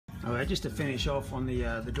Alright, just to finish off on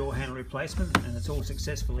the door handle replacement, and it's all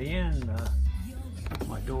successfully in.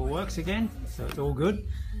 My door works again, so it's all good.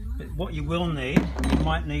 But what you will need, you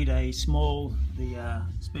might need a small,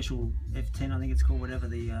 special F10, I think it's called, whatever,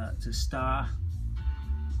 it's a star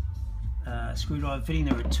screwdriver fitting.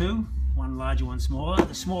 There are two, one larger, one smaller.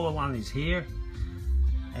 The smaller one is here,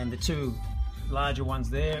 and the two larger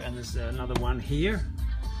ones there, and there's another one here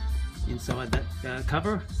inside that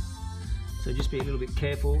cover. So just be a little bit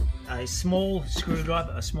careful. A small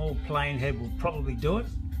screwdriver, a small plain head will probably do it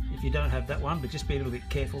if you don't have that one, but just be a little bit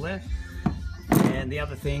careful there. And the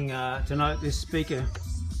other thing to note, this speaker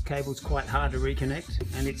cable is quite hard to reconnect,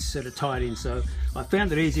 and it's sort of tied in, so I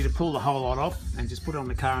found it easy to pull the whole lot off and just put it on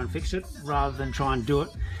the car and fix it rather than try and do it.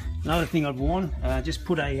 Another thing I'd warn, just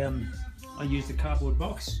put I used a cardboard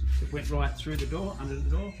box that went right through the door, under the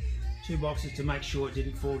door, 2 boxes to make sure it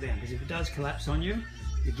didn't fall down, because if it does collapse on you,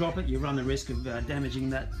 you drop it, you run the risk of damaging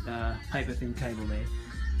that paper thin cable there.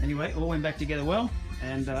 Anyway, all went back together well,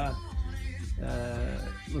 and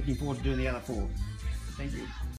looking forward to doing the other 4. Thank you.